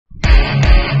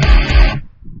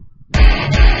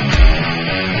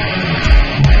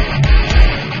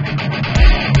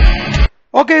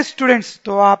Okay students,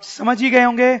 तो आप समझ ही गए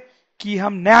होंगे कि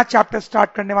हम नया चैप्टर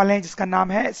स्टार्ट करने वाले हैं जिसका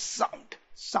नाम है साउंड।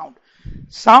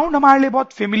 साउंड हमारे लिए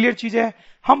बहुत फेमिलियर चीज है।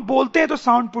 हम बोलते हैं तो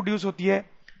साउंड प्रोड्यूस होती है।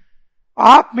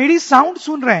 आप मेरी साउंड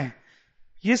सुन रहे हैं,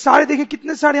 ये सारे देखिए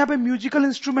कितने सारे यहाँ पे म्यूजिकल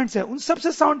इंस्ट्रूमेंट्स हैं, उन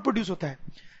सबसे साउंड प्रोड्यूस होता है।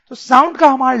 तो साउंड का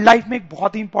हमारे लाइफ में एक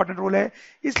बहुत ही इंपॉर्टेंट रोल है,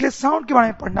 इसलिए साउंड के बारे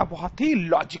में पढ़ना बहुत ही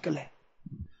लॉजिकल है।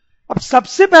 अब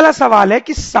सबसे पहला सवाल है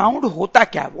कि साउंड होता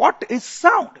क्या है, व्हाट इज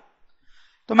साउंड।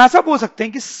 तो हम ऐसा बोल सकते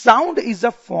हैं कि sound is a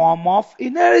form of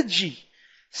energy.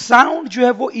 Sound जो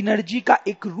है वो एनर्जी का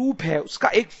एक रूप है, उसका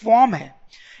एक फॉर्म है।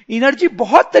 एनर्जी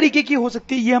बहुत तरीके की हो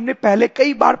सकती है, ये हमने पहले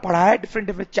कई बार पढ़ा है डिफरेंट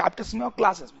डिफरेंट चैप्टर्स में और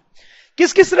क्लासेस में।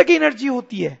 किस किस तरह की एनर्जी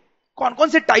होती है, कौन कौन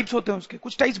से टाइप्स होते हैं उसके,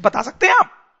 कुछ टाइप्स बता सकते हैं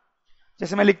आप।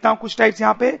 जैसे मैं लिखता हूं कुछ टाइप्स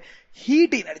यहां पे,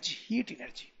 हीट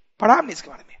एनर्जी पढ़ा हमने इसके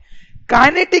बारे में,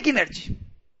 kinetic energy,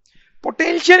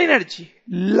 potential energy,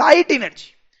 light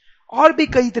energy, और भी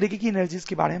कई तरीके की एनर्जीज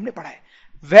के बारे में हमने पढ़ा है।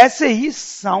 वैसे ही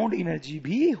साउंड एनर्जी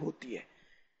भी होती है।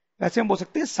 वैसे हम बोल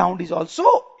सकते हैं साउंड इज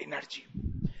ऑल्सो एनर्जी।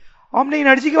 हमने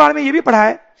एनर्जी के बारे में यह भी पढ़ा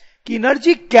है कि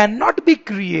energy can not be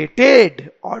created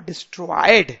और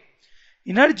destroyed.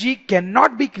 Energy can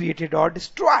not be created और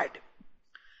destroyed,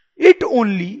 it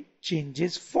only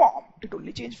changes form.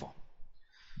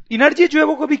 Energy जो है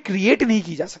वो कभी क्रिएट नहीं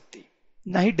की जा सकती,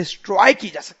 ना ही डिस्ट्रॉय की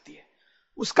जा सकती है,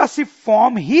 उसका सिर्फ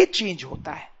फॉर्म ही चेंज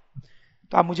होता है।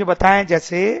 तो आप मुझे बताएं,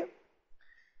 जैसे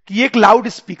कि ये एक लाउड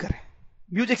स्पीकर है,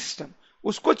 म्यूजिक सिस्टम,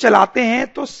 उसको चलाते हैं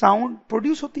तो साउंड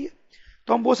प्रोड्यूस होती है,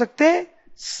 तो हम बोल सकते हैं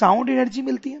साउंड एनर्जी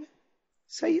मिलती है हमें।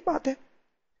 सही बात है।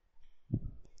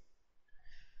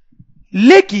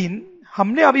 लेकिन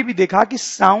हमने अभी भी देखा कि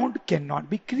sound can not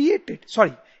be created,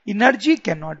 energy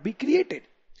can not be created.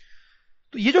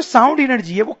 तो ये जो साउंड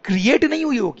एनर्जी है वो क्रिएट नहीं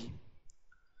हुई होगी,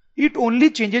 इट ओनली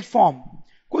चेंजेस फॉर्म।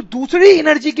 कोई दूसरी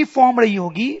एनर्जी की फॉर्म रही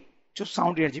होगी जो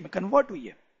साउंड एनर्जी में कन्वर्ट हुई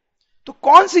है। तो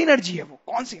कौन सी एनर्जी है वो,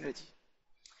 कौन सी एनर्जी?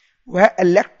 वो है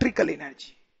इलेक्ट्रिकल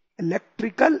एनर्जी।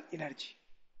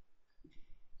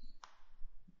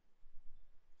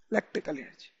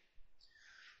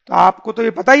 तो आपको तो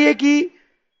ये पता ही है कि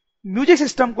म्यूजिक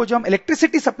सिस्टम को जब हम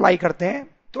इलेक्ट्रिसिटी सप्लाई करते हैं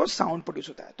तो साउंड प्रोड्यूस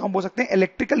होता है। तो हम बोल सकते हैं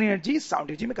इलेक्ट्रिकल एनर्जी साउंड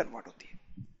एनर्जी में कन्वर्ट होती है।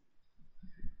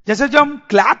 जैसे जब हम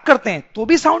क्लैप करते हैं तो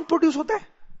भी साउंड प्रोड्यूस होता है।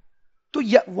 तो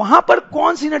वहां पर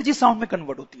कौन सी एनर्जी साउंड में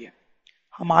कन्वर्ट होती है?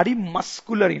 हमारी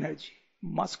मस्कुलर एनर्जी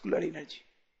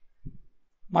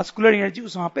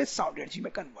उस वहां पे साउंड एनर्जी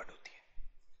में कन्वर्ट होती है।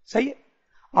 सही है।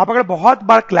 आप अगर बहुत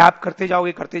बार क्लैप करते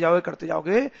जाओगे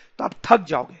तो आप थक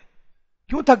जाओगे।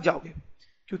 क्यों थक जाओगे?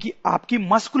 क्योंकि आपकी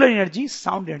मस्कुलर एनर्जी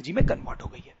साउंड एनर्जी में कन्वर्ट हो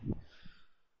गई है।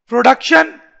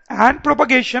 Production and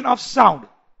propagation of sound.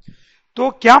 तो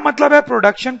क्या मतलब है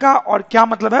प्रोडक्शन का और क्या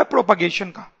मतलब है प्रोपगेशन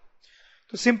का?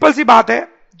 तो सिंपल सी बात है,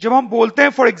 जब हम बोलते हैं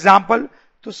फॉर एग्जाम्पल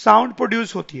तो साउंड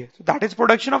प्रोड्यूस होती है, तो that is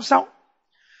production of sound.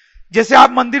 जैसे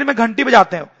आप मंदिर में घंटी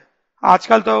बजाते हो,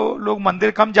 आजकल तो लोग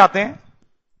मंदिर कम जाते हैं,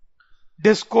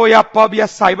 डिस्को या पब या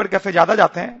साइबर कैफे ज्यादा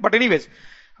जाते हैं, बट एनीवेज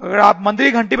अगर आप मंदिर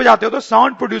की घंटी बजाते हो तो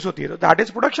साउंड प्रोड्यूस होती है, तो that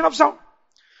is production of sound.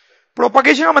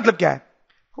 Propagation का मतलब क्या है?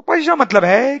 प्रोपगेशन का मतलब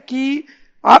है कि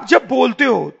आप जब बोलते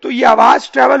हो तो ये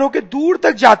आवाज ट्रेवल होकर दूर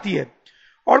तक जाती है,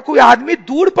 और कोई आदमी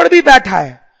दूर पर भी बैठा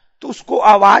है तो उसको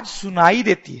आवाज सुनाई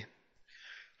देती है।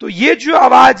 तो ये जो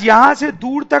आवाज यहां से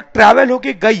दूर तक ट्रैवल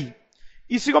होके गई,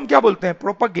 इसी को हम क्या बोलते हैं?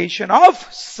 Propagation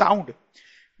of sound.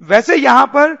 वैसे यहां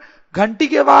पर घंटी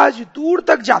की आवाज दूर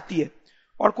तक जाती है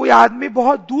और कोई आदमी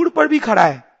बहुत दूर पर भी खड़ा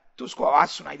है तो उसको आवाज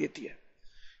सुनाई देती है।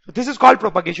 तो this is called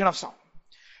propagation of sound.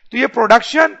 तो ये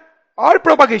प्रोडक्शन और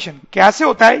प्रोपगेशन कैसे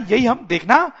होता है यही हम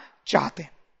देखना चाहते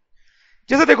हैं।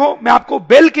 जैसे देखो, मैं आपको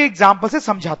बेल के एग्जांपल से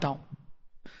समझाता हूं।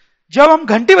 जब हम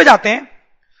घंटी बजाते हैं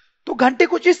तो घंटी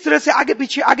कुछ इस तरह से आगे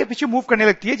पीछे मूव करने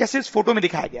लगती है, जैसे इस फोटो में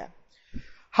दिखाया गया है।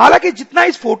 हालांकि जितना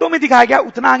इस फोटो में दिखाया गया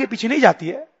उतना आगे पीछे नहीं जाती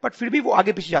है, बट फिर भी वो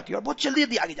आगे पीछे जाती है और बहुत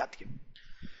जल्दी आगे जाती है।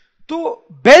 तो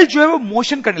बेल जो है वो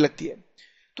मोशन करने लगती है।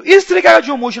 तो इस तरह का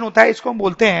जो मोशन होता है इसको हम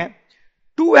बोलते हैं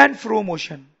टू एंड फ्रो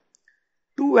मोशन।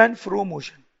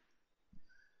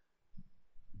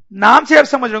 नाम से आप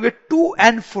समझ लोगे, टू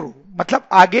एंड फ्रो मतलब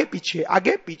आगे पीछे।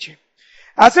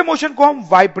 ऐसे मोशन को हम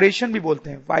वाइब्रेशन भी बोलते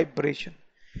हैं, वाइब्रेशन,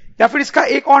 या फिर इसका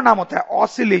एक और नाम होता है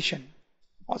ऑसिलेशन।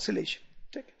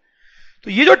 ठीक है।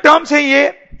 तो ये जो टर्म्स हैं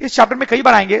ये इस चैप्टर में कई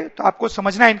बार आएंगे, तो आपको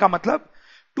समझना है इनका मतलब।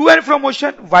 To and fro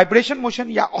motion, vibration motion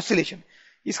या ऑसिलेशन,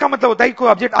 इसका मतलब होता है कि कोई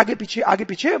ऑब्जेक्ट आगे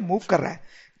पीछे मूव कर रहा है।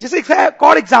 जैसे एक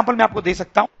और एग्जांपल मैं आपको दे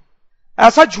सकता हूं।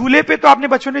 ऐसा झूले पे तो आपने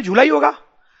बचपन में झूला ही होगा।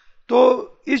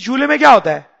 तो इस झूले में क्या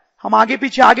होता है, हम आगे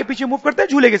पीछे मूव करते हैं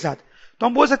झूले के साथ। तो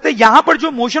हम बोल सकते हैं यहां पर जो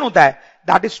मोशन होता है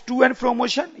that is to and fro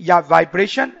motion या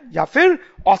वाइब्रेशन या फिर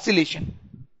ऑसिलेशन।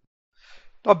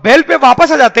 तो बेल पे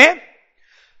वापस आ जाते हैं।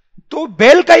 तो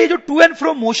बेल का ये जो टू एंड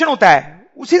फ्रो मोशन होता है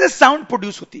उसी से साउंड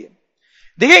प्रोड्यूस होती है।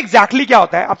 देखिए एग्जैक्टली क्या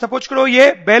होता है। आप सपोज करो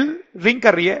ये बेल रिंग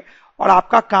कर रही है और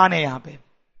आपका कान है यहां पे,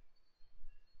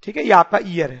 ठीक है, ये आपका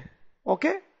ईयर है, ओके,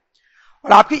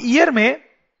 और आपके ईयर में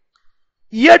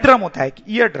ईयर ड्रम होता है,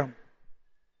 ईयर ड्रम।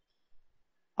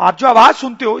 आप जो आवाज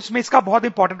सुनते हो इसमें इसका बहुत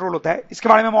इंपॉर्टेंट रोल होता है। इसके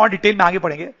बारे में हम और डिटेल में आगे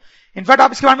पढ़ेंगे। इनफैक्ट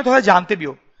आप इसके बारे में थोड़ा जानते भी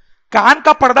हो। कान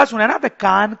का पर्दा सुना है ना,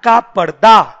 कान का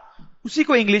पर्दा, उसी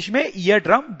को इंग्लिश में ईयर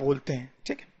ड्रम बोलते हैं,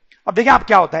 ठीक है। अब देखिए आप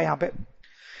क्या होता है यहां पे,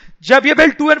 जब ये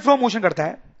bell to and fro motion करता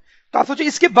है तो आप सोचिए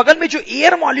इसके बगल में जो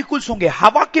एयर मॉलिक्यूल्स होंगे,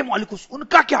 हवा के मॉलिक्यूल्स,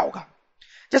 उनका क्या होगा।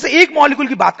 जैसे एक मॉलिक्यूल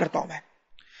की बात करता हूं मैं,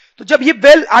 तो जब ये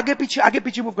बेल आगे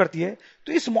पीछे मूव करती है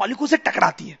तो इस मॉलिक्यूल से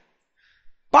टकराती है,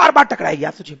 बार बार टकराएगी।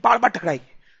 आप सोचिए बार बार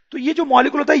टकराएगी, तो ये जो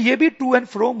मॉलिक्यूल होता है ये भी टू एंड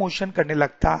फ्रो मोशन करने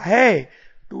लगता है,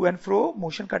 टू एंड फ्रो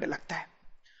मोशन करने लगता है।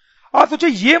 आप सोचिए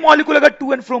ये मॉलिक्यूल अगर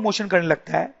टू एंड फ्रो मोशन करने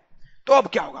लगता है तो अब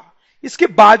क्या होगा, इसके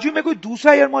बाजू में कोई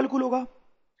दूसरा एयर मॉलिक्यूल होगा।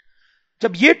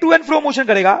 जब ये टू एंड फ्रो मोशन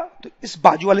करेगा तो इस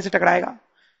बाजू वाले से टकराएगा,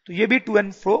 तो ये भी to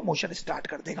and fro motion start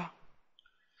कर देगा।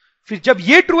 फिर जब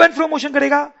ये टू एंड फ्रो मोशन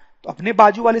करेगा तो अपने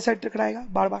बाजू वाले साइड टकराएगा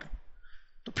बार बार,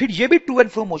 तो फिर ये भी to and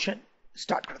fro motion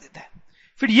start कर देता है।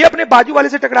 फिर ये अपने बाजू वाले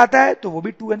से टकराता है तो वो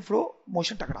भी टू एंड फ्रो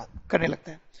मोशन करने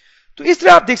लगता है। तो इस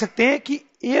तरह आप देख सकते हैं कि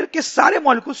एयर के सारे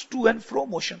molecules to and fro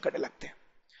motion करने लगते हैं,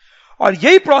 और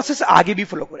यही प्रोसेस आगे भी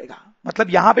फॉलो करेगा। मतलब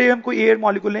यहां पे हम कोई एयर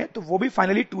मॉलिक्यूल लें तो वो भी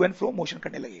finally to and fro motion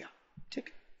करने लगेगा, ठीक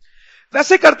है।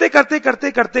 वैसे करते करते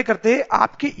करते करते करते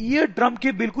आपके ईयर ड्रम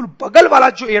के बिल्कुल बगल वाला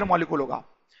जो एयर मॉलिक्यूल होगा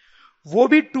वो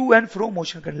भी टू एंड फ्रो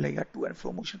मोशन करने लगेगा, टू एंड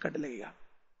फ्रो मोशन करने लगेगा।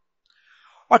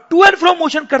 और टू एंड फ्रो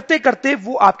मोशन करते करते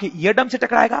वो आपके ईयर ड्रम से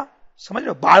टकराएगा, समझ रहे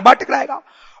हो, बार बार टकराएगा।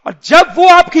 और जब वो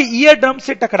आपके ईयर ड्रम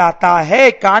से टकराता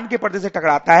है, कान के पर्दे से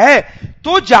टकराता है,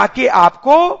 तो जाके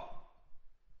आपको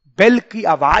बेल की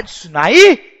आवाज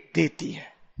सुनाई देती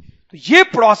है। तो ये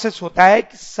प्रोसेस होता है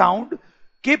कि साउंड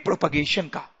के प्रोपगेशन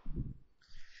का।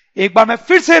 एक बार मैं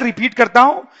फिर से रिपीट करता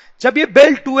हूं, जब ये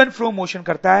bell to and fro motion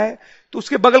करता है तो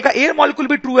उसके बगल का एयर मॉलिक्यूल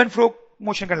भी टू एंड फ्रो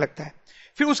मोशन करने लगता है,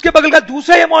 फिर उसके बगल का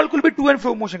दूसरा एयर मॉलिक्यूल भी टू एंड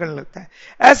फ्रो मोशन करने लगता है।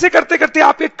 ऐसे करते करते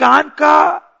आपके कान का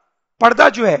पर्दा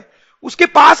जो है उसके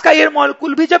पास का एयर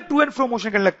मॉलिक्यूल भी जब टू एंड फ्रो मोशन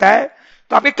करने लगता है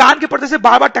तो आपके कान के पर्दे से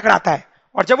बार बार टकराता है,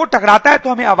 और जब वो टकराता है तो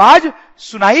हमें आवाज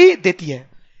सुनाई देती है।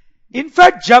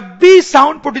 इनफैक्ट जब भी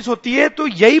साउंड प्रोड्यूस होती है तो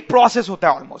यही प्रोसेस होता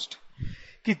है ऑलमोस्ट,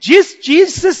 कि जिस चीज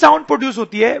से साउंड प्रोड्यूस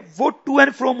होती है वो टू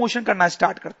एंड फ्रो मोशन करना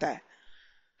स्टार्ट करता है,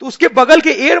 तो उसके बगल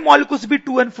के एयर मॉलिक्यूल्स भी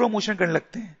टू एंड फ्रो मोशन करने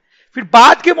लगते हैं, फिर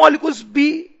बाद के मॉलिक्यूल्स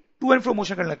भी टू एंड फ्रो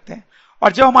मोशन करने लगते हैं,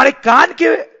 और जब हमारे कान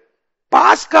के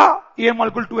पास का air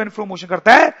molecule to and fro motion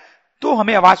करता है तो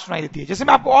हमें आवाज सुनाई देती है। जैसे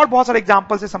मैं आपको और बहुत सारे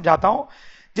एग्जांपल से समझाता हूं।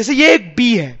 जैसे ये एक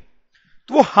बी है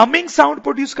तो वो हमिंग साउंड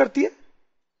प्रोड्यूस करती है,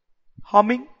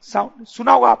 हमिंग साउंड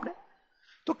सुना होगा आपने।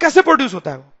 तो कैसे प्रोड्यूस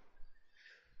होता है वो,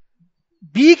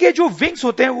 बी के जो विंग्स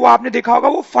होते हैं वो आपने देखा होगा,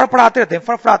 वो फड़फड़ाते रहते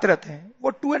हैं, वो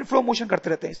टू एंड फ्रो मोशन करते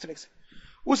रहते हैं इस तरह से।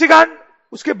 उसी कारण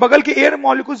उसके बगल के एयर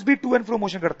मॉलिक्यूल्स भी टू एंड फ्रो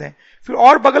मोशन करते हैं, फिर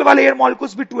और बगल वाले एयर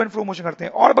मॉलिक्यूल्स भी टू एंड फ्रो मोशन करते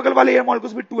हैं, और बगल वाले एयर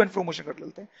मॉलिक्यूल्स भी टू एंड फ्रो मोशन कर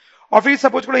लेते हैं। और फिर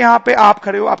सपोज करो यहां पे आप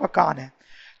खड़े हो, आपका कान है,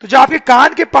 तो जब आपके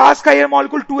कान के पास का air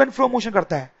molecule to and fro motion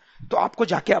करता है तो आपको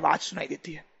जाके आवाज सुनाई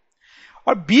देती है।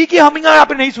 और बी की हमिंग अगर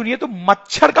आपने नहीं सुनी है तो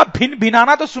मच्छर का भिन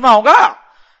भिनाना तो सुना होगा,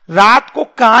 रात को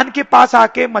कान के पास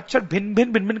आके मच्छर भिन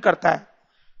भिन करता है,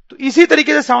 तो इसी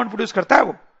तरीके से साउंड प्रोड्यूस करता है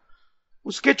वो।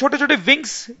 उसके छोटे छोटे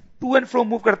wings to and fro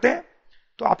move करते हैं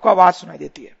तो आपको आवाज सुनाई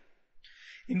देती है।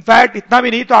 इनफैक्ट इतना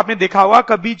भी नहीं तो आपने देखा होगा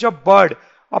कभी जब बर्ड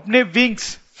अपने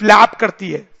विंग्स फ्लैप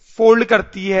करती है, फोल्ड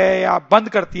करती है या बंद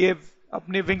करती है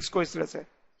अपने विंग्स को इस तरह से,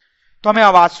 तो हमें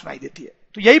आवाज सुनाई देती है।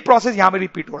 तो यही प्रोसेस यहां पे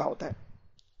रिपीट हो रहा होता है।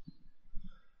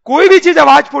 कोई भी चीज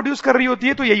आवाज प्रोड्यूस कर रही होती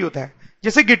है तो यही होता है।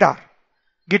 जैसे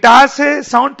गिटार से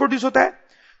साउंड प्रोड्यूस होता है,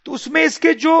 तो उसमें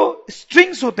इसके जो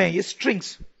स्ट्रिंग्स होते हैं, ये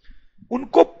स्ट्रिंग्स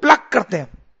उनको प्लग करते हैं,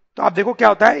 तो आप देखो क्या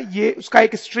होता है, ये उसका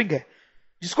एक स्ट्रिंग है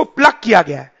जिसको प्लग किया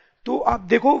गया है, तो आप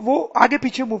देखो वो आगे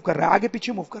पीछे मूव कर रहा है, आगे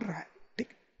पीछे मूव कर रहा है, ठीक।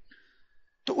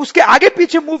 तो उसके आगे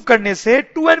पीछे मूव करने से,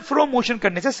 टू एंड फ्रो मोशन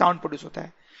करने से साउंड प्रोड्यूस होता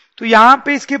है। तो यहां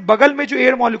पे इसके बगल में जो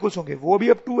एयर मॉलिक्यूल्स होंगे वो भी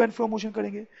अब टू एंड फ्रो मोशन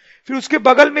करेंगे, फिर उसके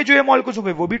बगल में जो एयर मॉलिक्यूल्स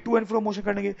होंगे वो भी टू एंड फ्रो मोशन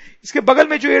करेंगे, इसके बगल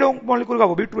में जो एयर मॉलिक्यूल होगा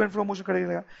वो भी टू एंड फ्रो मोशन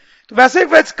करेगा। तो वैसे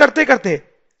करते करते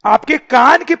आपके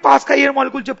कान के पास का एयर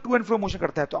मॉलिक्यूल जब टू एंड फ्रो मोशन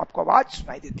करता है तो आपको आवाज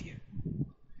सुनाई देती है।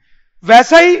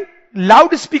 वैसा ही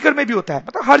लाउड स्पीकर में भी होता है,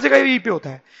 मतलब हर जगह यही पे होता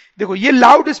है। देखो ये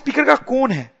लाउड स्पीकर का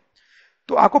कोन है,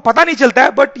 तो आपको पता नहीं चलता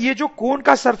है, बट ये जो कोन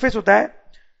का सरफेस होता है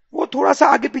वो थोड़ा सा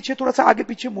आगे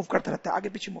पीछे मूव करता रहता है, आगे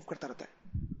पीछे मूव करता रहता है।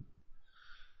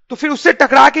 तो फिर उससे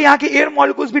टकरा के यहां के एयर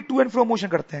मॉलिक्यूल्स भी टू एंड फ्रो मोशन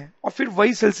करते हैं, और फिर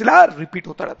वही सिलसिला रिपीट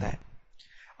होता रहता है।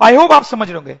 आई होप आप समझ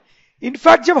रहे होंगे।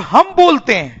 इनफैक्ट जब हम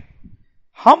बोलते हैं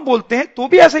हम बोलते हैं तो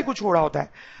भी ऐसा ही कुछ हो रहा होता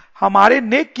है। हमारे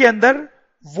नेक के अंदर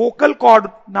वोकल कॉर्ड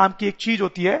नाम की एक चीज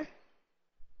होती है,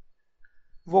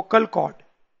 वोकल कॉर्ड,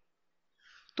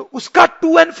 तो उसका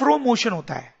टू एंड फ्रो मोशन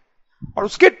होता है और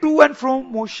उसके टू एंड फ्रो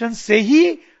मोशन से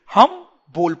ही हम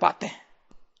बोल पाते हैं।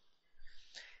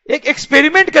 एक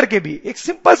एक्सपेरिमेंट करके भी, एक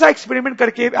सिंपल सा एक्सपेरिमेंट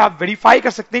करके आप वेरीफाई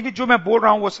कर सकते हैं कि जो मैं बोल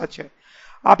रहा हूं वो सच है।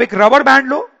 आप एक रबर बैंड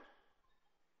लो,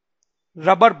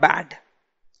 रबर बैंड,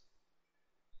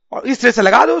 और इस तरह से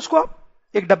लगा दो उसको आप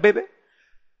एक डब्बे पे,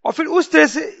 और फिर उस तरह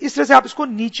से, इस तरह से आप इसको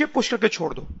नीचे पुश करके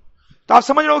छोड़ दो, तो आप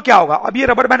समझ रहे हो क्या होगा। अब ये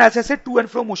रबर बैंड ऐसे ऐसे टू एंड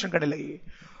फ्रो मोशन करने लगेगी,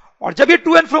 और जब ये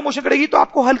टू एंड फ्रो मोशन करेगी तो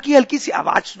आपको हल्की हल्की सी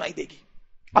आवाज सुनाई देगी।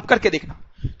 आप करके देखना,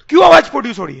 तो क्यों आवाज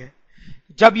प्रोड्यूस हो रही है?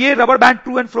 जब ये rubber band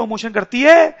to and fro motion करती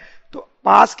है तो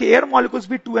पास के एयर मॉलिक्यूल्स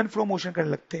भी टू एंड फ्रो मोशन करने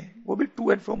लगते हैं, वो भी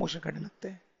टू एंड फ्रो मोशन करने लगते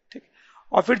हैं, ठीक।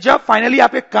 और फिर जब फाइनली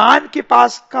आपके कान के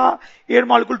पास का air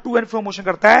molecule to and fro motion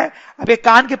करता है, आपके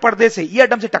कान के पर्दे से,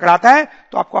 ईयरडम से टकराता है,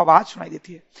 तो आपको आवाज सुनाई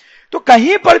देती है। तो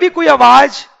कहीं पर भी कोई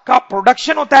आवाज का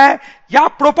प्रोडक्शन होता है या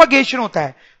प्रोपगेशन होता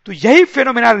है, तो यही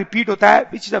फेनोमेना रिपीट होता है,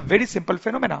 which is a very simple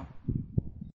phenomena.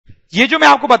 ये जो मैं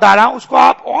आपको बता रहा हूं उसको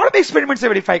आप और भी एक्सपेरिमेंट से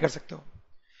वेरीफाई कर सकते हो।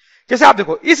 जैसे आप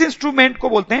देखो, इस इंस्ट्रूमेंट को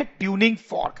बोलते हैं ट्यूनिंग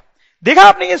फॉर्क। देखा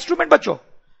आपने ये इंस्ट्रूमेंट बच्चों?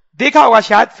 देखा होगा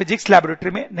शायद फिजिक्स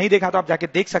लैबोरेटरी में, नहीं देखा तो आप जाके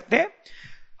देख सकते हैं।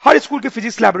 हर स्कूल के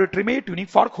फिजिक्स लैबोरेटरी में ये ट्यूनिंग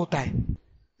फॉर्क होता है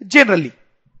जनरली।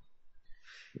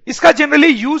 इसका जनरली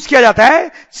यूज किया जाता है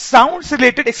साउंड से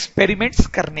रिलेटेड एक्सपेरिमेंट्स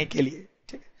करने के लिए,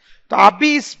 ठीक है। तो आप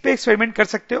भी इस पे एक्सपेरिमेंट कर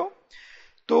सकते हो।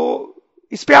 तो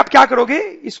इस पे आप क्या करोगे,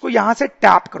 इसको यहां से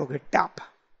टैप करोगे,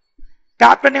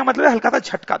 टैप करने का मतलब है हल्का सा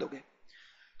झटका दोगे,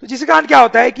 तो जिसके कारण क्या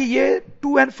होता है कि ये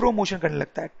टू एंड फ्रो मोशन करने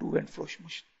लगता है, टू एंड फ्रो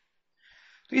मोशन।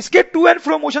 तो इसके टू एंड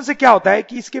फ्रो मोशन से क्या होता है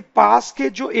कि इसके पास के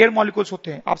जो एयर मॉलिक्यूल्स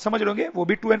होते हैं, आप समझ लोगे, वो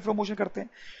भी टू एंड फ्रो मोशन करते हैं,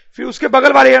 फिर उसके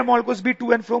बगल वाले एयर मॉलिक्यूल्स भी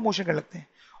टू एंड फ्रो मोशन करने लगते हैं,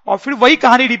 और फिर वही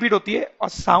कहानी रिपीट होती है और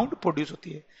साउंड प्रोड्यूस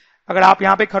होती है। अगर आप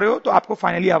यहां पे खड़े हो तो आपको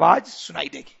फाइनली आवाज सुनाई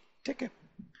देगी, ठीक है।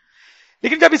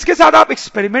 लेकिन जब इसके साथ आप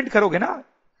एक्सपेरिमेंट करोगे ना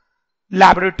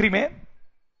लैबोरेटरी में,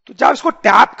 तो जब इसको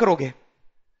टैप करोगे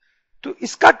तो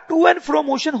इसका टू एंड फ्रो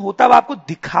मोशन होता हुआ आपको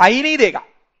दिखाई नहीं देगा।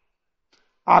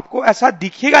 आपको ऐसा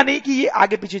दिखेगा नहीं कि ये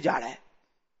आगे पीछे जा रहा है,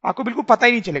 आपको बिल्कुल पता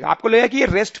ही नहीं चलेगा। आपको लगेगा कि ये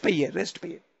रेस्ट पे ही है, रेस्ट पे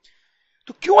ही है।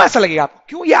 तो क्यों ऐसा लगेगा आपको?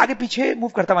 क्यों ये आगे पीछे मूव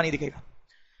करता हुआ नहीं दिखेगा?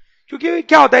 क्योंकि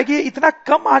क्या होता है कि इतना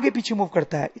कम आगे पीछे मूव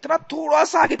करता है, इतना थोड़ा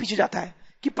सा आगे पीछे जाता है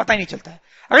कि पता ही नहीं चलता है।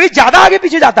 अगर ये ज्यादा आगे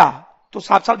पीछे जाता तो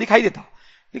साफ साफ दिखाई देता,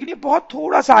 लेकिन ये बहुत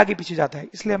थोड़ा सा आगे पीछे जाता है,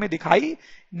 इसलिए हमें दिखाई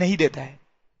नहीं देता है।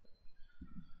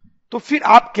 तो फिर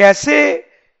आप कैसे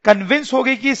कन्विंस हो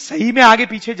गए कि सही में आगे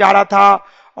पीछे जा रहा था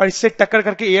और इससे टक्कर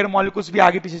करके एयर मॉलिक्यूल्स भी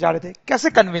आगे पीछे जा रहे थे? कैसे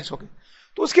कन्विंस हो गए?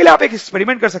 तो उसके लिए आप एक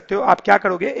एक्सपेरिमेंट कर सकते हो। आप क्या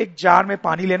करोगे, एक जार में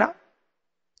पानी लेना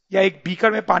या एक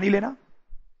बीकर में पानी लेना,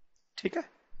 ठीक है।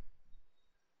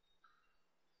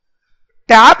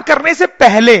 टैप करने से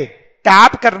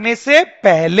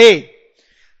पहले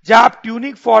जब आप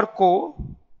ट्यूनिंग फॉर्क को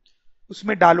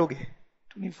उसमें डालोगे,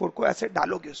 ट्यूनिंग फॉर्क को ऐसे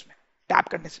डालोगे उसमें टैप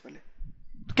करने से पहले,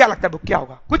 तो क्या लगता है क्या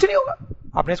होगा? कुछ नहीं होगा।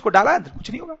 आपने इसको डाला अंदर, कुछ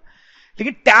नहीं होगा।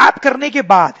 लेकिन टैप करने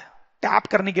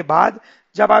के बाद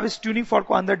जब आप इस ट्यूनिंग फॉर्क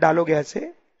को अंदर डालोगे ऐसे,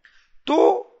 तो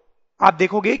आप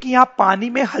देखोगे कि यहां पानी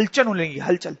में हलचल होने लगेगी,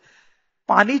 हलचल,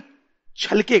 पानी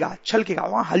छलकेगा,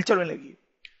 वहां हलचल होने लगेगी।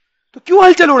 तो क्यों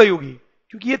हलचल हो रही होगी?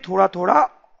 क्योंकि ये थोड़ा थोड़ा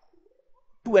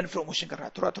टू एंड फ्रो मोशन कर रहा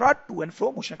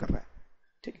है,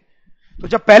 ठीक है। तो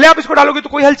जब पहले आप इसको डालोगे तो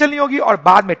कोई हलचल नहीं होगी, और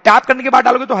बाद में टैप करने के बाद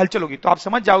डालोगे तो हलचल होगी। तो आप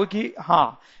समझ जाओगे कि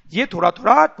हाँ, ये थोड़ा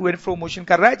थोड़ा टू एंड फ्रो मोशन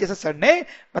कर रहा है, जैसे सर ने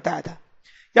बताया था।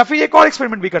 या फिर एक और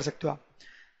एक्सपेरिमेंट भी कर सकते हो आप।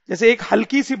 जैसे एक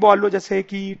हल्की सी बॉल लो, जैसे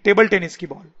कि टेबल टेनिस की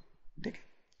बॉल, ठीक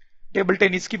है। टेबल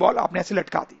टेनिस की बॉल आपने ऐसे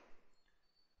लटका दी,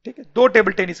 ठीक है, 2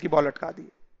 टेबल टेनिस की बॉल लटका दी।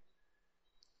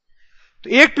 तो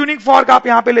एक ट्यूनिंग फॉर्क आप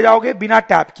यहां पे ले जाओगे बिना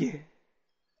टैप किए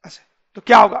ऐसे, तो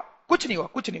क्या होगा? कुछ नहीं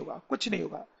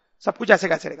होगा, सब कुछ ऐसे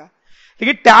कैसे रहेगा।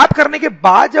 लेकिन टैप करने के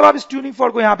बाद जब आप इस ट्यूनिंग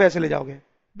फॉर्क को यहां पे ऐसे ले जाओगे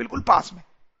बिल्कुल पास में,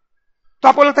 तो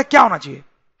आपको लगता है क्या होना चाहिए?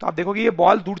 तो आप देखोगे ये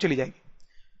बॉल दूर चली जाएगी।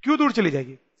 क्यों दूर चली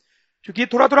जाएगी? क्योंकि ये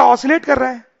थोड़ा थोड़ा ऑसिलेट कर रहा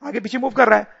है, आगे पीछे मूव कर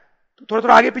रहा है। तो थोड़ा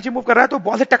थोड़ा आगे पीछे मूव कर रहा है तो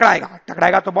बॉल से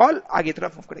टकराएगा तो बॉल आगे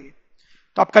तरफ मूव करेगी।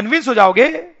 तो आप कन्विंस हो जाओगे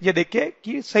ये देख के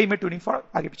कि सही में ट्यूनिंग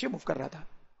फॉर्क आगे पीछे मूव कर रहा था।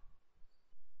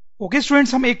 ओके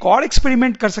स्टूडेंट्स, हम एक और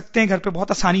एक्सपेरिमेंट कर सकते हैं घर पे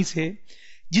बहुत आसानी से,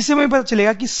 जिससे हमें पता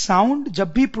चलेगा कि साउंड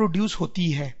जब भी प्रोड्यूस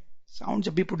होती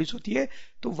है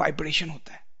तो वाइब्रेशन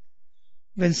होता है।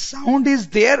 When sound is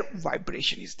there,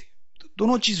 vibration is there. तो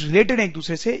दोनों चीज रिलेटेड है एक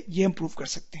दूसरे से, ये हम प्रूव कर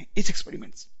सकते हैं इस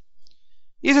एक्सपेरिमेंट से।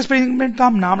 इस एक्सपेरिमेंट का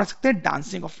हम नाम रख सकते हैं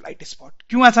डांसिंग ऑफ लाइट स्पॉट।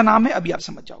 क्यों ऐसा नाम है अभी आप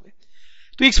समझ जाओगे।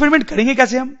 तो एक्सपेरिमेंट करेंगे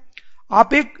कैसे हम?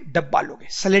 आप एक डब्बा लोगे,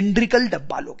 सिलेंड्रिकल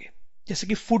डब्बा लोगे, जैसे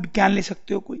कि फूड कैन ले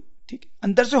सकते हो कोई, ठीक है।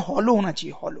 अंदर से हॉलो होना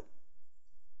चाहिए, हॉलो,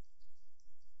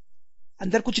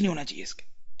 अंदर कुछ नहीं होना चाहिए इसके,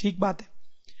 ठीक बात है।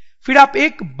 फिर आप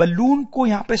एक बलून को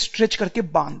यहां पे स्ट्रेच करके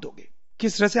बांध दोगे,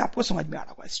 किस तरह से आपको समझ में आ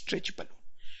रहा होगा, स्ट्रेच बलून।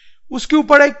 उसके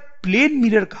ऊपर एक प्लेन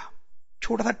मिरर का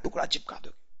छोटा सा टुकड़ा चिपका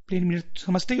दोगे। प्लेन मिरर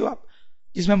समझते हो आप,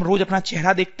 जिसमें हम रोज अपना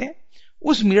चेहरा देखते हैं,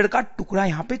 उस मिरर का टुकड़ा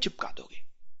यहां पे चिपका दोगे।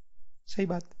 सही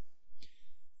बात।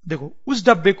 देखो उस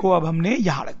डब्बे को अब हमने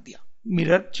यहां रख दिया,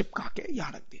 मिरर चिपका के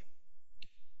यहां रख दिया।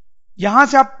 यहां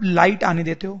से आप लाइट आने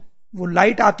देते हो, वो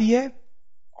लाइट आती है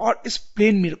और इस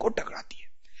प्लेन मिरर को टकराती है।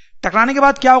 टकराने के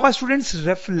बाद क्या होगा स्टूडेंट्स,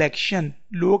 रिफ्लेक्शन।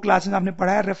 लोअर क्लास में आपने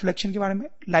पढ़ा है रिफ्लेक्शन के बारे में,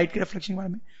 लाइट के रिफ्लेक्शन के बारे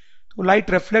में। तो लाइट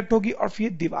रिफ्लेक्ट होगी और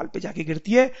फिर दीवार पे जाके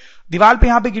गिरती है। दीवार पे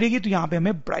यहां पे गिरेगी तो यहां पे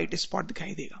हमें ब्राइट स्पॉट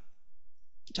दिखाई देगा,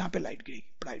 जहां पे लाइट गिरेगी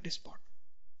ब्राइट स्पॉट।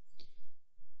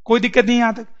 कोई दिक्कत नहीं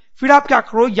यहां तक। फिर आप क्या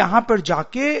करो, यहां पर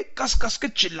जाके कस कस के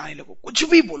चिल्लाने लगो, कुछ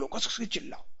भी बोलो, कस कस के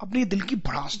चिल्लाओ, अपने दिल की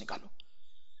भड़ास निकालो।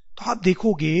 तो आप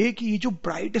देखोगे कि ये जो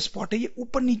ब्राइट स्पॉट है ये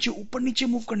ऊपर नीचे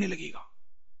मूव करने लगेगा।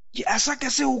 ये ऐसा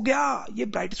कैसे हो गया, ये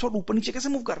ब्राइट स्पॉट ऊपर नीचे कैसे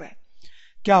मूव कर रहे हैं?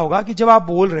 क्या होगा कि जब आप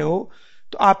बोल रहे हो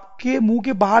तो आपके मुंह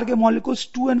के बाहर के molecules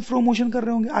to and fro motion कर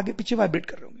रहे होंगे, आगे पीछे वाइब्रेट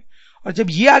कर रहे होंगे। और जब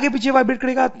ये आगे पीछे वाइब्रेट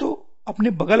करेगा तो अपने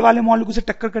बगल वाले मॉलिक्यूल से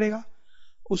टक्कर करेगा,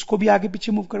 उसको भी आगे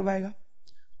पीछे मूव करवाएगा,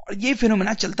 और ये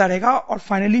फिनोमेना चलता रहेगा। और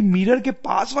फाइनली मिरर के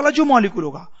पास वाला जो मॉलिक्यूल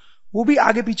होगा वो भी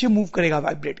आगे पीछे मूव करेगा,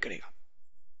 वाइब्रेट करेगा।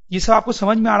 ये सब आपको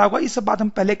समझ में आ रहा होगा, ये सब बात हम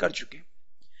पहले कर चुके हैं।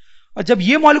 और जब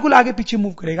ये मॉलिक्यूल आगे पीछे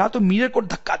मूव करेगा तो मिरर को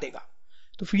धक्का देगा,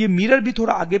 तो फिर ये मिरर भी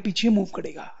थोड़ा आगे पीछे मूव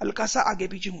करेगा, हल्का सा आगे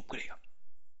पीछे मूव करेगा।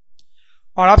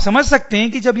 और आप समझ सकते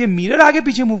हैं कि जब ये मिरर आगे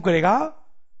पीछे मूव करेगा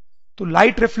तो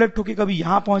लाइट रिफ्लेक्ट होकर कभी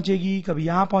यहां पहुंचेगी, कभी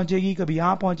यहां पहुंचेगी, कभी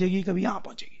यहां पहुंचेगी, कभी यहां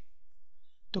पहुंचेगी।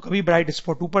 तो कभी ब्राइट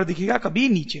स्पॉट ऊपर दिखेगा, कभी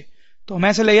नीचे। तो हमें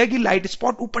ऐसा लगेगा कि लाइट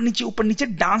स्पॉट ऊपर नीचे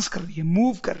डांस कर रही है,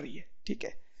 मूव कर रही है। ठीक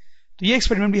है, तो ये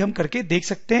एक्सपेरिमेंट भी हम करके देख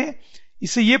सकते हैं।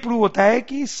 इससे ये प्रूव होता है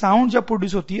कि साउंड जब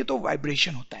प्रोड्यूस होती है तो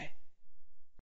वाइब्रेशन होता है।